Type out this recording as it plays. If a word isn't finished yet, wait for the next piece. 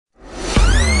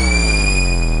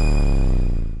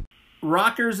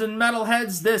rockers and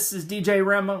metalheads. This is DJ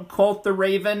REM, Colt the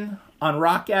Raven on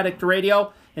Rock Addict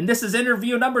Radio, and this is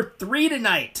interview number 3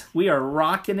 tonight. We are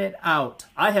rocking it out.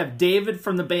 I have David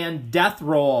from the band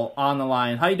Deathroll on the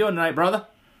line. How you doing tonight, brother?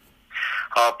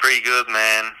 Oh, pretty good,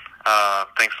 man.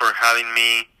 Thanks for having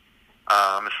me.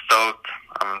 I'm stoked.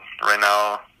 I'm right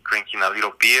now drinking a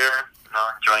little beer,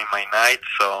 enjoying my night,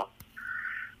 so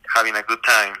having a good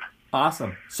time.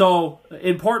 Awesome. So,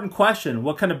 important question.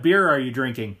 What kind of beer are you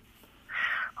drinking?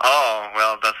 Oh,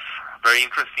 well, that's a very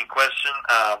interesting question.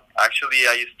 Actually,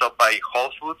 I stopped by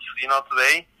Whole Foods,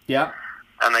 today. Yeah.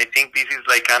 And I think this is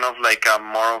kind of a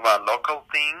more of a local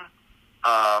thing,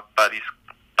 but it's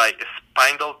by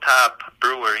Spindle Tap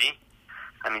Brewery,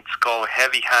 and it's called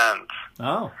Heavy Hands.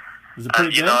 Oh, is it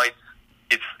pretty good?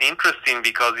 It's interesting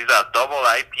because it's a double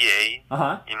IPA,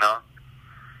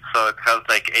 so it has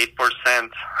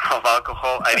 8% of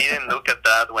alcohol. I didn't look at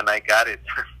that when I got it.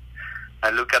 I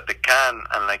look at the can,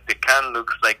 and the can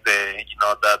looks like that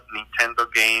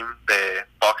Nintendo game, the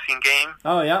boxing game.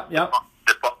 Oh, yeah.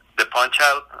 The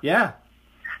Punch-Out. Yeah.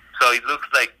 So it looks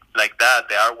like that,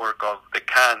 the artwork of the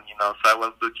can, so I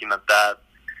was looking at that,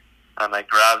 and I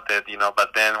grabbed it,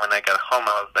 but then when I got home,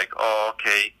 I was like, oh,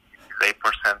 okay, it's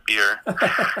 8% beer.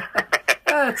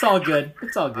 It's all good.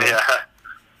 It's all good. Yeah.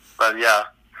 But yeah.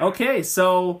 Okay,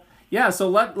 so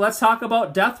let's talk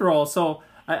about Deathroll. So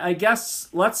I guess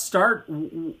let's start.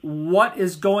 What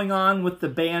is going on with the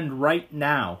band right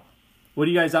now? What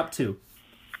are you guys up to?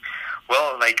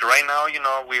 Well, right now,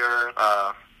 we're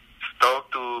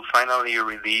stoked to finally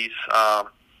release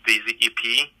this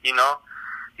EP.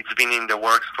 It's been in the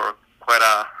works for quite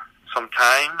some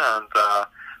time, and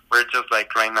we're just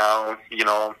right now,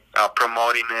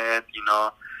 promoting it,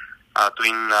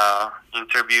 doing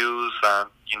interviews, and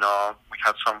we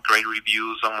have some great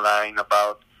reviews online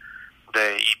about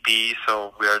the EP,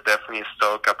 so we are definitely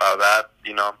stoked about that.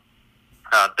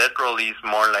 Deathroll is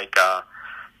more like a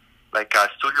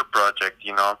studio project.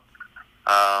 It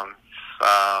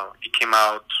came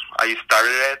out. I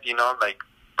started it,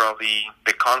 probably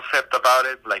the concept about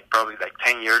it, probably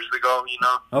 10 years ago.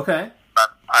 Okay.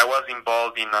 But I was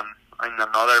involved in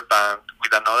another band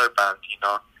with another band,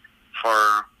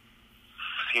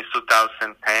 since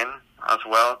 2010 as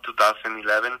well,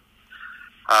 2011.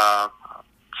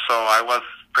 So I was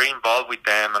pretty involved with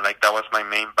them, and that was my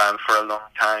main band for a long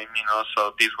time,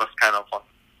 so this was kind of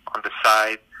on the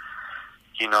side,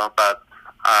 but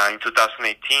in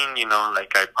 2018,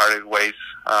 I parted ways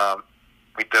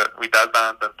with that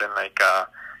band, and then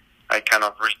I kind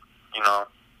of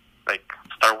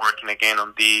start working again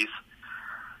on these,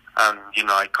 and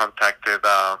I contacted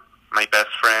my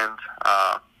best friend.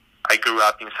 I grew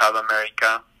up in South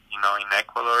America, in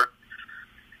Ecuador,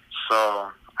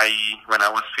 so when I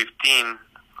was 15,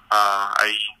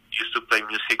 I used to play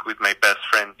music with my best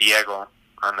friend Diego,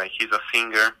 and he's a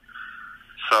singer,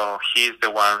 so he's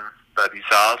the one that is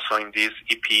also in this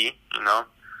EP,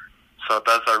 so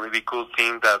that's a really cool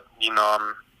thing that,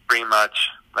 I'm pretty much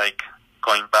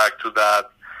going back to that,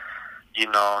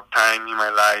 time in my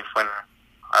life when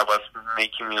I was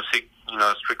making music,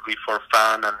 strictly for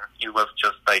fun, and it was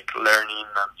just learning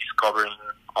and discovering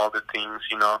all the things,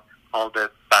 all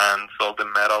the bands, all the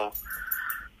metal,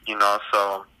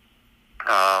 so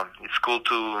it's cool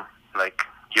to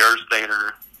years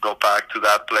later go back to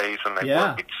that place and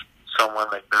work with someone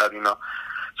like that,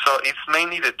 so it's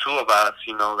mainly the two of us,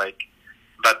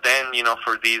 but then,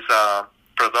 for this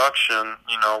production,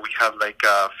 we have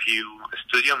a few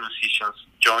studio musicians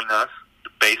join us. The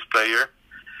bass player,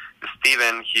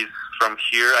 Steven, he's from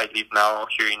here. I live now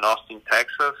here in Austin,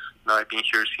 Texas. I've been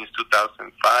here since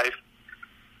 2005.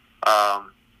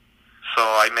 So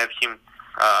I met him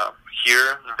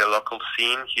here in the local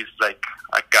scene. He's a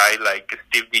guy like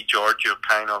Steve DiGiorgio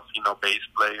kind of, bass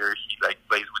player. He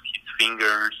plays with his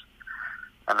fingers,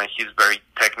 and he's very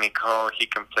technical. He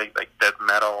can play death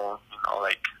metal,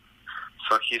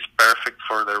 so he's perfect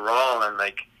for the role. And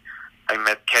I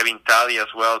met Kevin Talley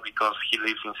as well because he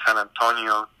lives in San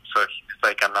Antonio, so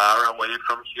he's an hour away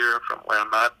from here, from where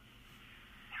I'm at.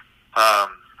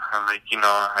 And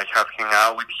I have hung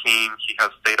out with him. He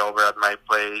has stayed over at my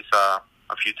place a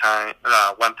few times.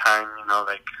 One time,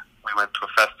 we went to a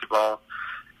festival.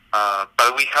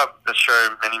 But we have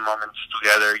shared many moments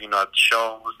together, at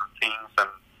shows and things. And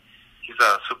he's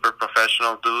a super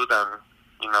professional dude. And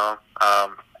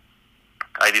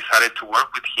I decided to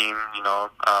work with him.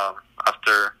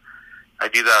 After I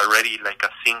did already a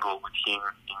single with him.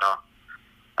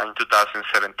 In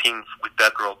 2017 with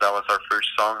Deathroll. That was our first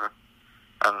song.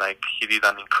 And he did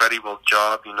an incredible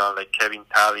job, Kevin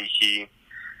Talley,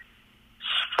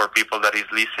 for people that is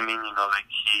listening,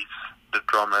 he's the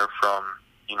drummer from,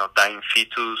 Dying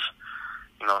Fetus.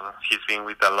 He's been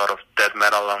with a lot of death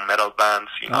metal and metal bands,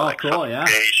 like cool, yeah.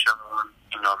 Suffocation,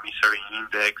 Misery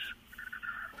Index.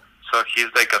 So he's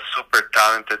like a super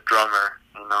talented drummer,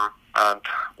 and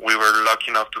we were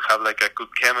lucky enough to have like a good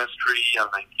chemistry, and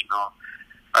like,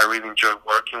 I really enjoyed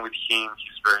working with him.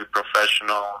 He's very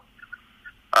professional,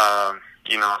 so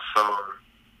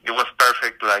it was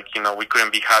perfect. Like, we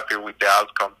couldn't be happier with the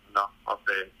outcome, of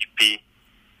the EP.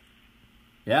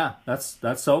 Yeah, that's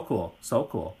so cool. So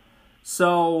cool.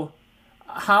 So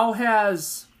how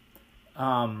has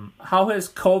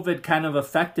COVID kind of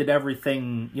affected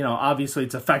everything? Obviously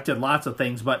it's affected lots of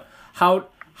things, but how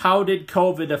did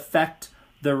COVID affect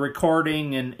the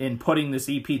recording and putting this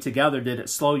EP together? Did it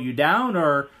slow you down,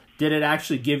 or did it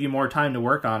actually give you more time to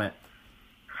work on it?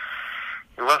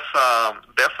 It was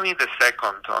definitely the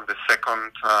second. On the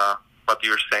second, what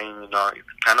you're saying, it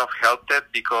kind of helped it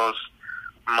because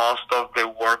most of the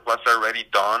work was already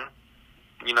done,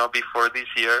 before this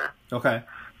year. Okay.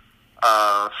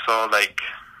 So like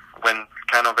when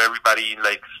kind of everybody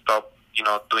like stopped,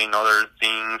 doing other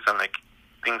things, and like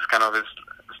things kind of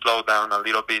slowed down a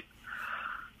little bit,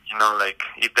 like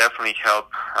it definitely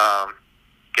helped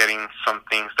getting some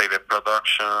things like the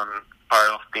production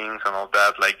part of things and all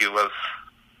that. Like it was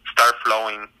start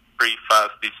flowing pretty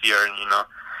fast this year,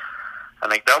 and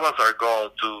like that was our goal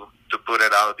to put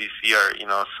it out this year,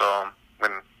 so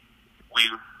when we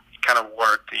kind of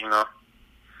worked,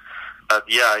 but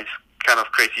yeah, it's kind of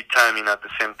crazy timing at the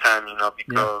same time,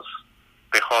 because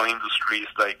the whole industry is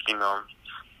like, to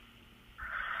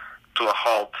a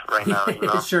halt right now.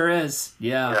 It sure is.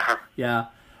 Yeah.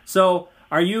 So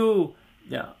are you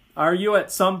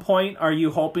at some point, are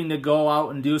you hoping to go out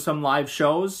and do some live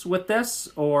shows with this,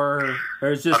 or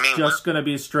is this just going to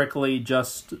be strictly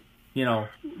just,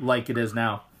 like it is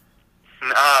now?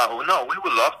 No, we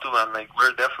would love to, and like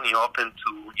we're definitely open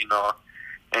to,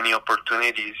 any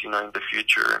opportunities, in the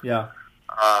future. Yeah.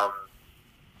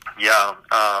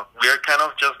 We're kind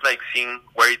of just like seeing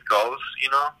where it goes,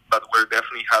 but we're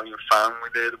definitely having fun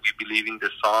with it. We believe in the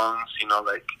songs,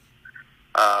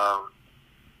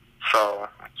 so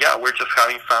yeah, we're just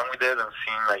having fun with it and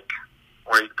seeing like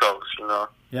where it goes,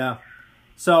 Yeah.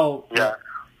 So yeah.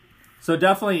 So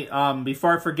definitely,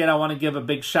 before I forget, I want to give a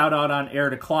big shout out on air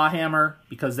to Clawhammer,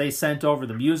 because they sent over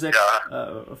the music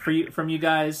from you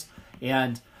guys.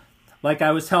 And like I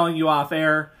was telling you off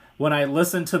air, when I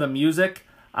listened to the music,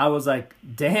 I was like,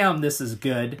 "Damn, this is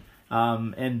good."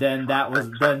 And then that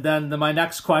was then my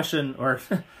next question, or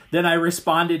then I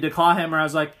responded to Clawhammer. I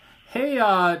was like, "Hey,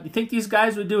 you think these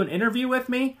guys would do an interview with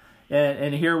me?"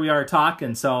 And here we are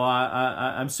talking. So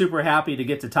I'm super happy to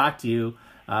get to talk to you.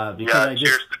 Because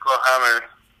cheers to Clawhammer,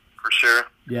 for sure.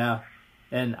 Yeah,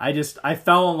 and I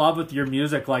fell in love with your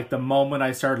music like the moment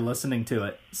I started listening to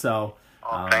it. So,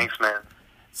 thanks, man.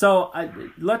 So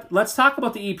let's talk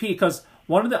about the EP, because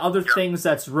one of the other things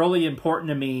that's really important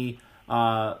to me,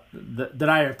 that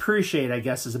I appreciate, I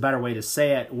guess is a better way to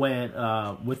say it, when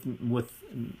with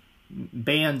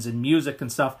bands and music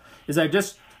and stuff, is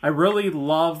I really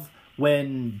love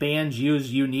when bands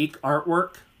use unique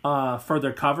artwork for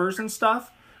their covers and stuff.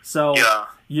 So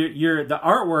you're the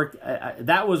artwork,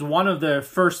 that was one of the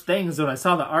first things when I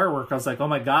saw the artwork. I was like, oh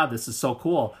my God, this is so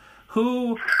cool.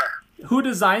 Who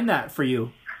designed that for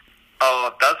you?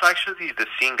 Oh, that's actually the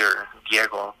singer,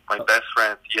 Diego, my best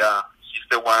friend. Yeah, he's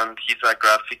the one. He's a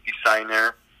graphic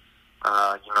designer.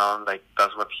 Like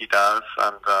that's what he does,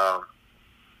 and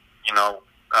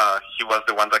he was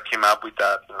the one that came up with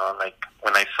that. Like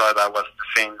when I saw that was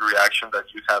the same reaction that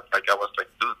you had. Like I was like,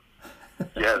 dude.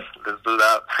 Yes, let's do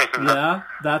that. Yeah,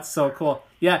 that's so cool.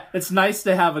 Yeah, it's nice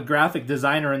to have a graphic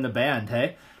designer in the band,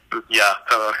 hey? Yeah,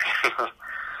 totally.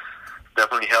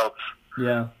 Definitely helps.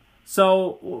 Yeah.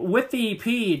 So, with the EP,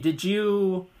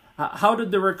 how did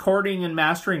the recording and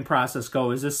mastering process go?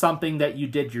 Is this something that you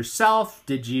did yourself?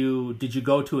 Did you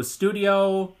go to a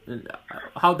studio?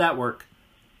 How'd that work?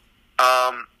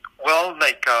 Well,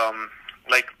 like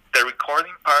the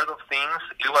recording part of things,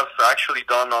 it was actually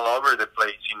done all over the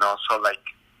place, so like,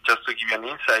 just to give you an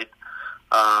insight,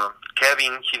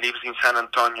 Kevin, he lives in San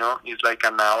Antonio. He's like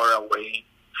an hour away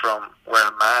from where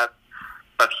I'm at,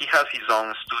 but he has his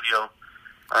own studio,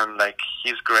 and like,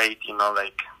 he's great,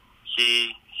 like,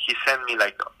 he sent me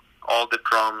like all the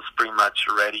drums pretty much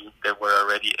ready. They were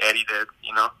already edited,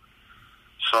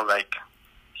 so like,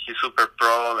 he's super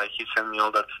pro. Like, he sent me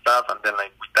all that stuff, and then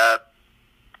like with that,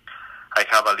 I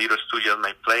have a little studio at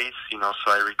my place,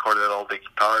 so I recorded all the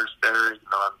guitars there, and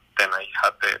then I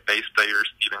had the bass player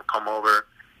Steven come over.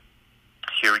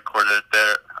 He recorded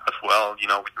there as well,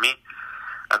 with me.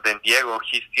 And then Diego,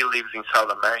 he still lives in South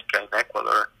America, in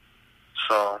Ecuador.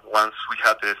 So once we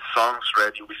had the songs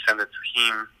ready, we sent it to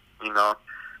him, you know,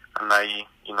 and I,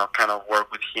 you know, kind of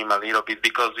work with him a little bit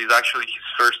because it's actually his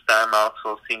first time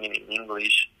also singing in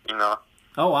English, you know.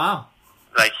 Oh, wow.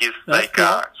 Like he's That's like,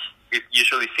 cool. he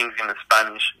usually sings in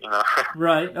Spanish, you know.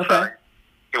 Right, okay. So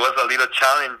it was a little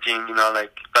challenging, you know,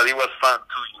 like, but it was fun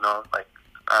too, you know, like,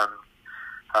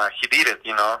 he did it,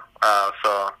 you know,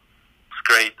 so it's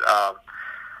great.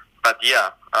 But yeah,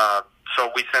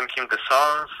 so we sent him the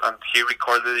songs, and he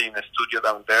recorded it in a studio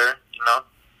down there, you know,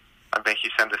 and then he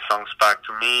sent the songs back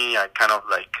to me. I kind of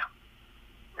like,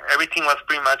 everything was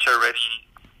pretty much already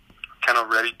kind of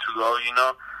ready to go, you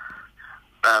know,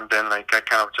 and then like I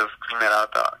kind of just clean it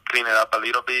up a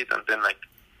little bit, and then like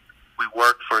we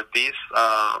worked for this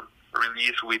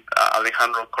release with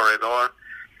Alejandro Corredor.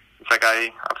 It's a guy,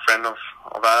 a friend of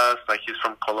us, like he's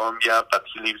from Colombia, but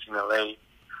he lives in LA.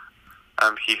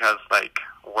 And he has, like,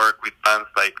 worked with bands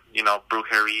like, you know,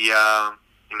 Brujeria,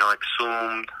 you know,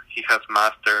 Exhumed. He has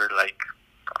mastered, like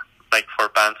for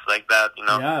bands like that, you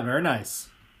know. Yeah, very nice.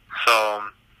 So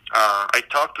I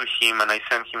talked to him, and I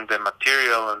sent him the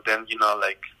material, and then, you know,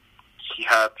 like, he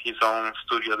had his own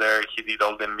studio there. He did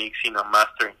all the mixing and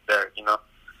mastering there, you know.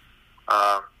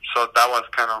 So that was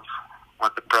kind of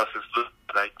what the process looked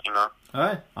like, you know. All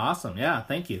right, awesome. Yeah,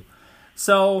 thank you.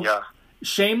 So, yeah.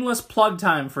 Shameless plug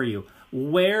time for you.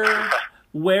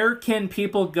 Where can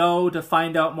people go to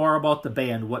find out more about the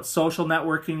band? What social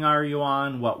networking are you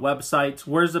on? What websites?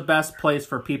 Where's the best place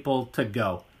for people to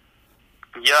go?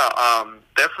 Yeah,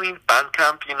 definitely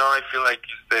Bandcamp, you know, I feel like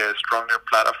is the stronger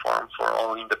platform for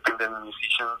all independent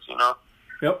musicians, you know.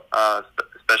 Yep.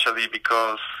 Especially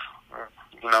because,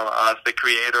 you know, as the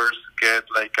creators get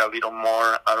like a little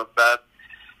more out of that,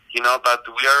 you know, but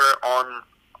we are on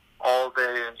all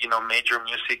the, you know, major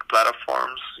music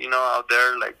platforms, you know, out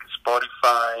there, like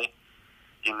Spotify,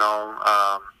 you know,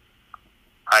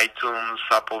 iTunes,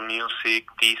 Apple Music,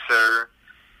 Deezer.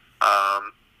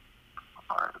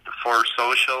 For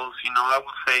socials, you know, I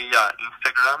would say,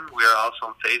 Instagram. We are also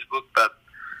on Facebook, but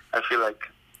I feel like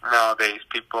nowadays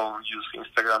people use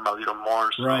Instagram a little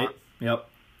more. So, right, yep.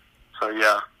 So,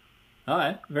 yeah. All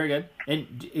right, very good.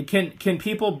 And can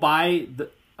people buy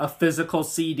a physical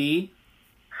CD?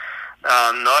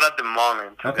 Not at the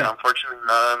moment. Okay. Unfortunately,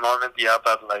 not at the moment, yeah,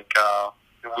 but like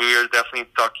we're definitely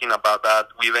talking about that.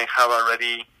 We even have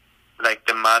already like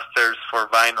the masters for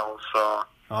vinyl, so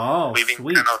we've been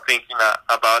sweet. kind of thinking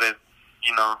about it,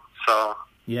 you know, so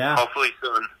yeah, hopefully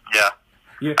soon, yeah.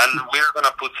 And we're going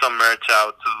to put some merch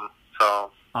out too,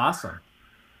 so. Awesome.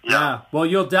 Yeah. Well,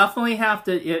 you'll definitely have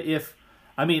to,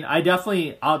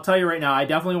 I'll tell you right now, I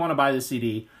definitely want to buy the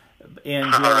CD. And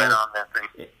right on that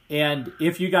thing. And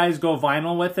if you guys go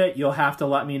vinyl with it, you'll have to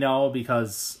let me know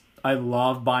because I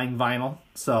love buying vinyl.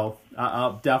 So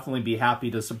I'll definitely be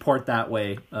happy to support that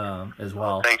way as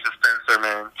well. Thanks, Spencer,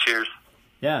 man. Cheers.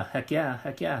 Yeah, heck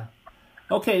yeah.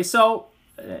 Okay, so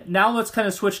now let's kind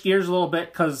of switch gears a little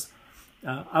bit because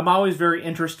I'm always very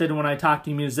interested when I talk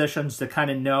to musicians to kind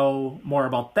of know more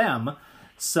about them.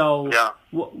 So yeah.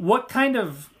 What kind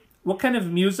of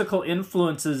musical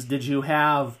influences did you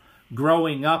have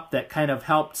growing up that kind of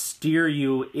helped steer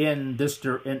you in this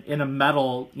in a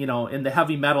metal, you know, in the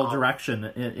heavy metal direction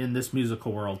in this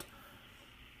musical world?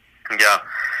 Yeah.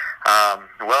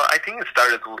 Well, I think it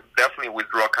started definitely with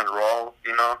rock and roll,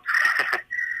 you know.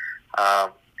 I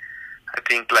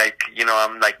think, like, you know,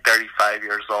 I'm like 35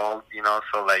 years old, you know,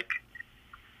 so like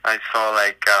I saw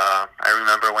like I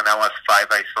remember when I was 5,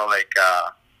 I saw like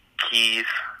Kiss,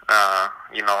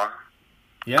 you know,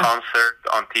 concert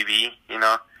on TV, you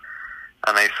know.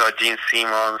 And I saw Gene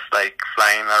Simmons, like,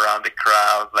 flying around the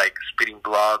crowd, like, spitting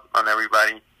blood on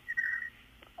everybody.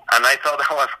 And I thought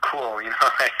that was cool, you know,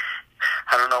 like,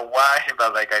 I don't know why,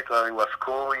 but, like, I thought it was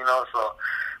cool, you know. So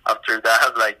after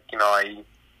that, like, you know, I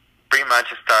pretty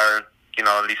much started, you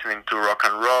know, listening to rock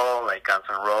and roll, like Guns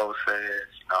N' Roses,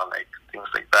 you know, like, things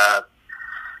like that.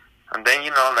 And then, you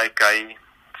know, like, I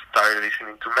started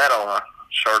listening to metal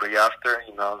shortly after,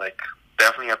 you know, like,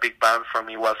 definitely a big band for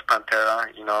me was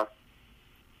Pantera, you know.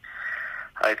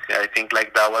 I think,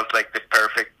 like, that was, like, the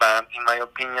perfect band, in my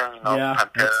opinion, you know.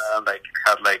 Pantera, like,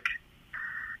 had, like,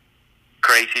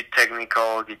 crazy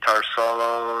technical guitar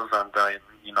solos and,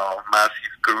 you know, massive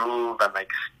groove and,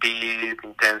 like, speed,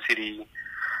 intensity,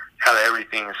 had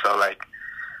everything. So, like,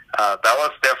 that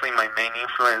was definitely my main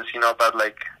influence, you know. But,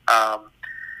 like,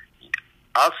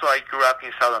 also I grew up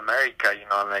in South America, you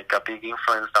know, like, a big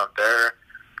influence down there,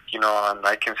 you know. And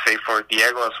I can say for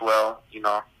Diego as well, you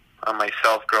know, and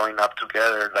myself growing up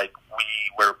together, like, we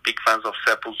were big fans of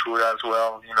Sepultura as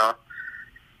well, you know.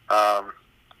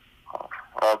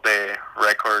 all the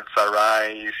records,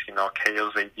 Arise,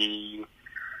 Chaos AD,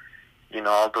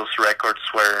 all those records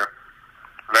were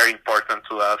very important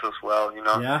to us as well,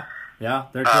 Yeah,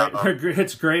 they're great. They're great.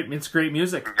 It's great. It's great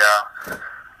music. Yeah.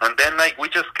 And then, like, we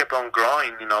just kept on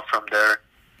growing, from there.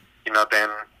 Then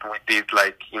we did,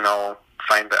 like,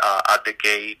 find At the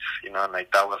Gates, and,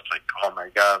 like, that was, like, oh, my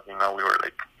God, we were,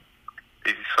 like,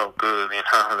 this is so good,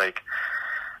 like,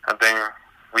 and then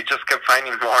we just kept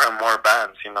finding more and more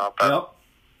bands, but Yep.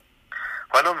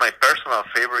 one of my personal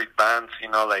favorite bands,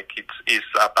 like, it's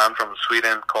a band from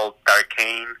Sweden called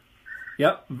Darkane.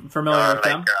 Yep, familiar with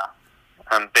them.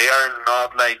 And they are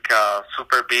not, like,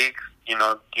 super big, you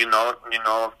know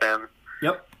of them.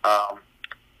 Yep.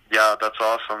 Yeah, that's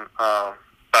awesome.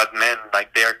 But man,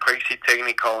 like, they are crazy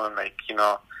technical, and, like,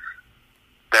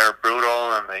 they're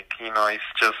brutal, and, like, it's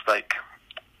just, like,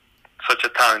 such a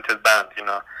talented band,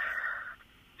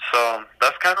 So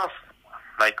that's kind of,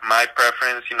 like, my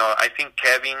preference. I think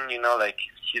Kevin, like,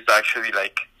 he's actually,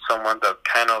 like, someone that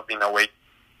kind of, in a way,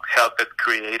 helped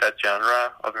create a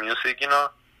genre of music,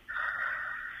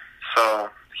 So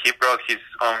he brought his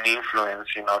own influence,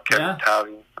 Kevin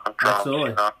Talley on drums,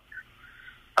 Absolutely.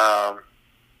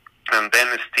 And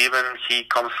then Steven, he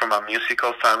comes from a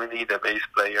musical family, the bass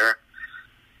player.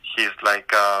 He's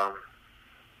like,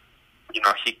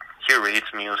 he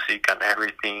reads music and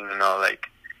everything, like,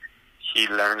 he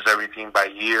learns everything by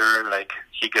ear, like,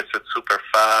 he gets it super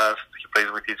fast, he plays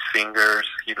with his fingers,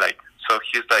 so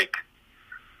he's, like,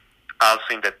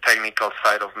 also in the technical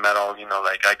side of metal,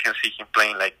 like, I can see him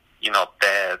playing, like,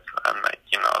 Death, and, like,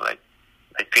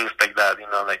 like things like that,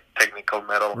 like technical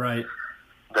metal, right?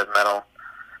 Death metal.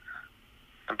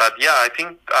 But yeah, I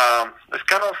think it's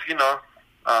kind of,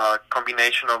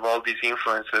 combination of all these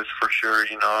influences for sure,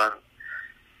 and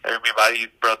everybody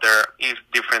brought their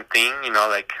different thing,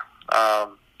 like,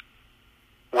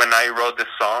 when I wrote the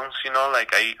songs,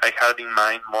 like, I had in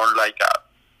mind more like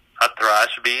a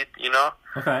thrash beat,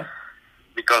 Okay.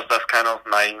 because that's kind of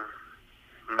my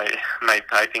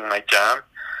I think my jam.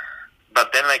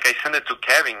 But then, like, I sent it to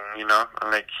Kevin,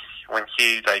 and, like, when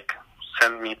he, like,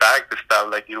 sent me back the stuff,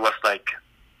 like, it was like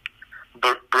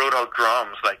brutal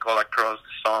drums, like, all across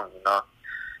the song,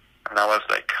 and I was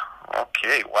like,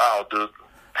 okay, wow, dude,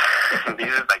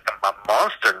 this is like a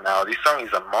monster now. This song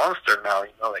is a monster now,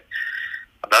 like,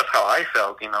 that's how I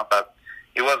felt, but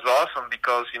it was awesome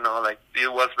because, like,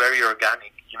 it was very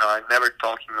organic, I never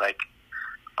told him, like,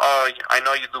 oh, I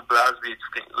know you do blast beats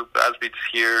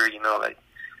here, like,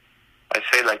 I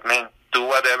say, like, man, do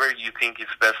whatever you think is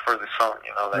best for the song,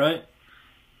 like, right.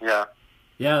 Yeah.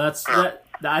 Yeah,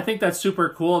 I think that's super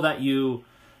cool that you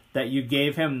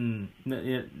gave him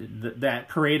that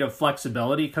creative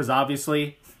flexibility, because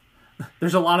obviously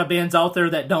there's a lot of bands out there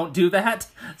that don't do that.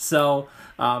 So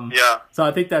so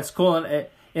I think that's cool,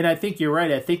 and I think you're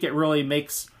right. I think it really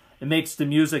makes the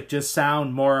music just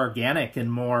sound more organic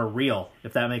and more real,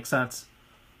 if that makes sense.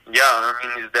 Yeah, I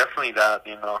mean, it's definitely that.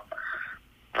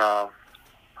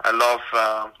 I love.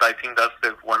 I think that's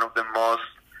one of the most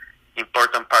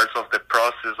important parts of the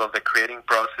process, of the creating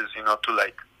process, to,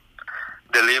 like,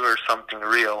 deliver something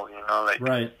real, like,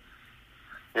 right.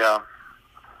 Yeah,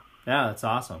 that's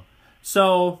awesome.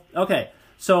 So, okay,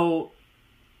 so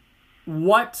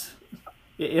what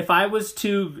if I was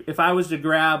to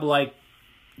grab, like,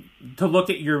 to look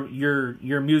at your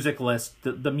music list,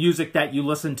 the music that you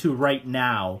listen to right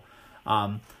now,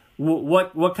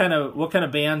 what kind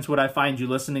of bands would I find you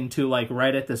listening to, like,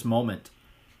 right at this moment?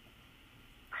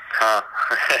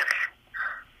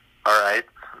 All right.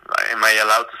 Am I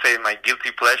allowed to say my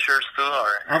guilty pleasures too?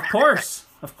 Or? Of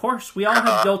course. We all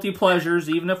have guilty pleasures,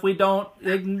 even if we don't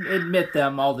admit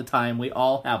them all the time. We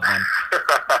all have them.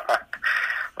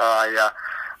 Yeah.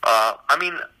 I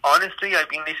mean, honestly, I've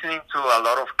been listening to a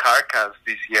lot of Carcass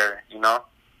this year,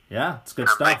 Yeah, it's good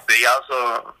stuff. Like, they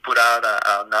also put out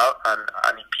an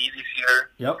EP this year.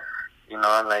 Yep.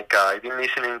 And, like, I've been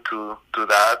listening to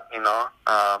that,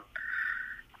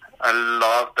 I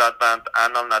love that band,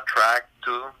 and on a track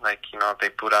too. Like, they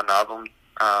put an album,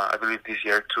 I believe this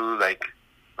year too. Like,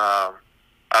 I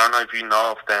don't know if you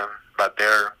know of them, but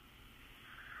they're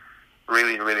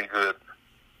really, really good.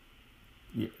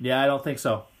 Yeah, I don't think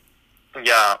so.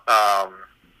 Yeah,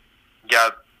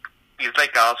 it's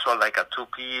like also like a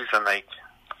 2-piece, and, like,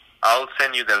 I'll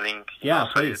send you the link. Yeah,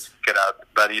 so please. you get out.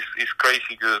 But it's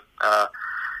crazy good.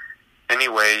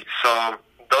 Anyway, so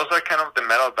those are kind of the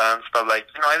metal bands, but, like,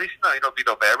 I listen a little bit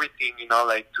of everything,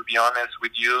 like, to be honest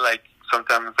with you, like,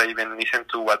 sometimes I even listen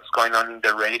to what's going on in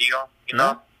the radio,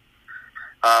 know.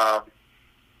 I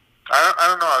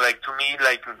don't know, like, to me,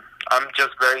 like, I'm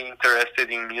just very interested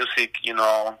in music,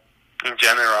 in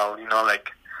general,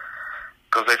 like,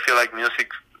 because I feel like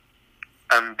music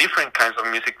and different kinds of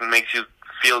music makes you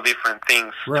feel different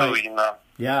things right. too,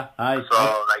 Yeah, I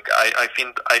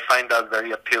find that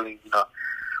very appealing,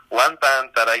 One band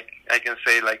that I can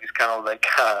say like is kind of like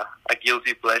a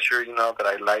guilty pleasure, that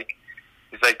I like.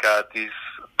 It's like this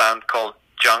band called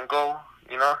Jungle,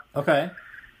 Okay.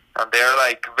 And they're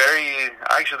like very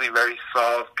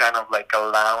soft, kind of like a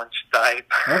lounge type.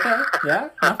 Okay, yeah,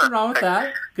 nothing wrong with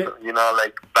that. Good.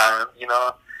 Like band,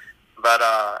 But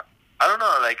I don't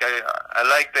know, like I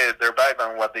like their vibe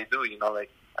and what they do,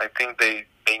 like I think they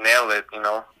nail it,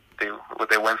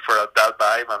 They went for that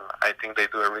vibe, and I think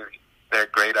they're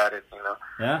great at it,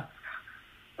 Yeah.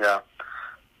 Yeah.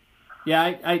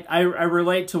 Yeah, I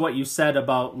relate to what you said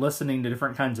about listening to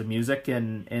different kinds of music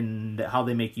and how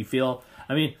they make you feel.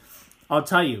 I mean, I'll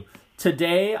tell you,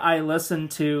 today I was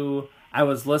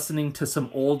listening to some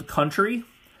old country,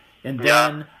 and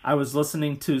then I was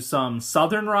listening to some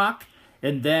southern rock,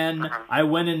 and then I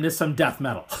went into some death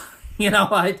metal.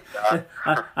 I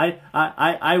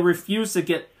refuse to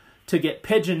get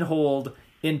pigeonholed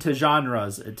into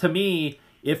genres. To me,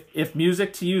 if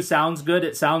music to you sounds good,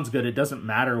 it sounds good. It doesn't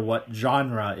matter what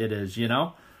genre it is,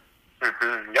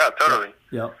 Mm-hmm. Yeah, totally.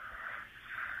 Yep.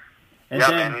 And yeah,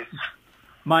 then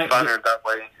man, it's funner that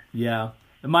way. Yeah.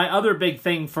 My other big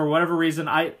thing, for whatever reason,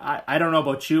 I don't know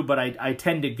about you, but I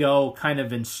tend to go kind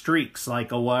of in streaks,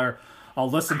 like where I'll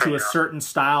listen to a certain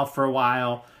style for a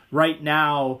while. Right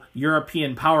now,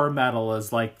 European power metal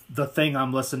is like the thing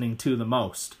I'm listening to the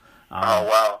most. Oh,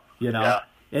 wow. Yeah.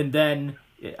 And then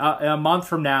a month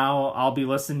from now, I'll be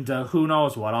listening to who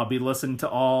knows what. I'll be listening to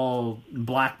all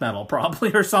black metal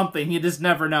probably or something. You just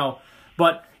never know.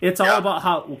 But it's all about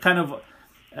how kind of,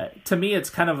 to me, it's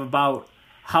kind of about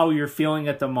how you're feeling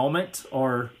at the moment,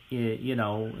 or,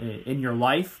 in your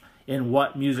life, and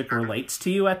what music relates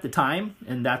to you at the time.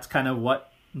 And that's kind of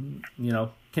what,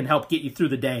 can help get you through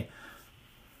the day.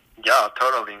 Yeah,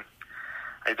 totally.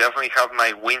 I definitely have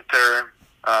my winter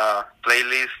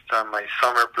playlist and my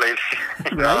summer playlist.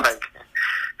 Right?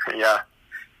 Yeah.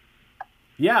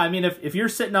 Yeah, I mean, if you're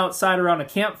sitting outside around a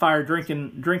campfire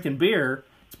drinking beer,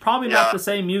 it's probably not the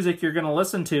same music you're going to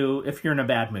listen to if you're in a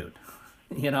bad mood.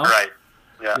 Right.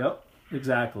 Yeah. Yep.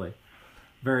 Exactly.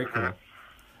 Very cool.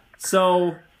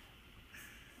 So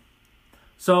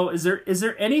is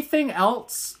there anything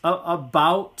else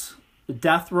about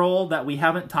Deathroll that we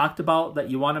haven't talked about that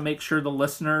you want to make sure the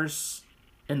listeners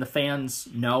and the fans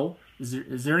know?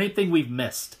 Is there anything we've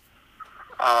missed?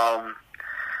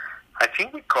 I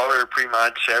think we covered pretty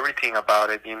much everything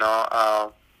about it. Yeah.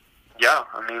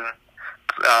 I mean,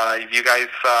 if you guys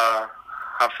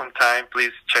have some time,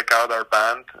 please check out our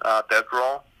band,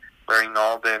 Deathroll. We're in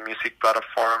all the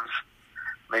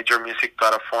major music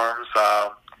platforms.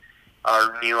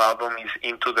 Our new album is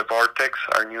Into the Vortex,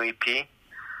 our new EP.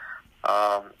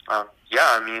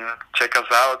 Check us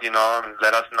out, and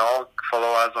let us know.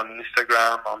 Follow us on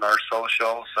Instagram, on our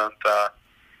socials, and,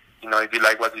 if you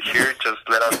like what you hear, just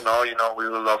let us know. We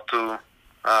would love to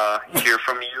hear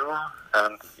from you,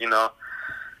 and,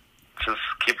 just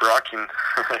keep rocking.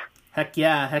 Heck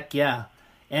yeah.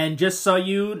 And just so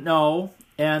you know,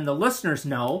 and the listeners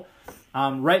know,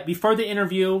 right before the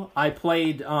interview, I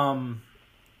played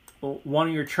one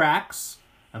of your tracks.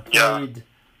 I played...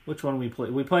 Which one we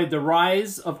played? We played The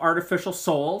Rise of Artificial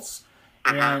Souls.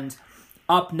 And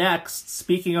up next,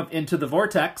 speaking of Into the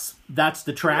Vortex, that's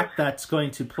the track that's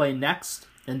going to play next.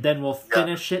 And then we'll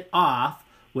finish it off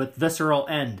with Visceral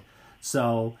End.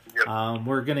 So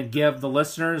we're going to give the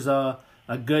listeners a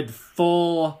good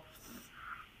full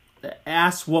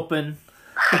ass whooping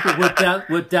with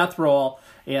Deathroll.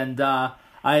 And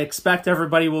I expect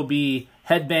everybody will be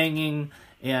headbanging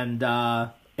and...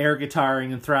 air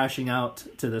guitaring and thrashing out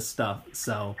to this stuff.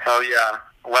 So hell yeah.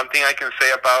 One thing I can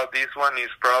say about this one is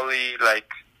probably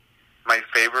like my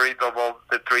favorite of all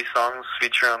the 3 songs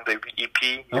featured on the EP.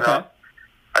 You know,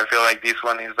 I feel like this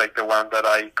one is like the one that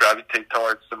I gravitate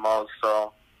towards the most.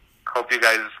 So hope you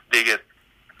guys dig it.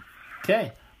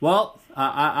 Okay. Well,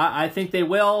 I think they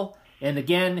will. And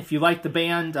again, if you like the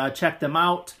band, check them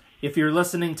out. If you're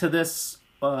listening to this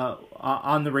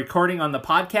on the recording on the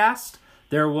podcast,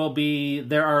 there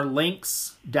are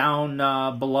links down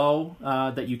below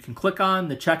that you can click on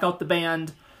to check out the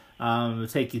band. It'll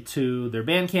take you to their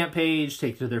Bandcamp page,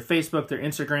 take you to their Facebook, their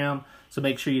Instagram. So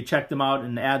make sure you check them out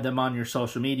and add them on your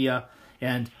social media.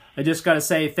 And I just got to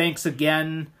say thanks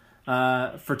again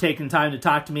for taking time to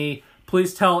talk to me.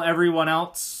 Please tell everyone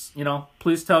else,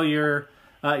 please tell your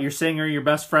singer, your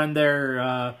best friend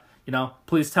there,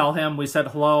 please tell him we said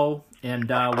hello.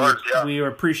 And we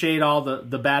appreciate all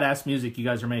the badass music you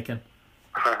guys are making.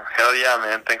 Hell yeah,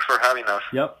 man. Thanks for having us.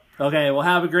 Yep. Okay, well,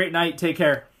 have a great night. Take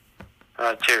care.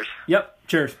 Cheers. Yep.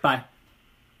 Cheers. Bye.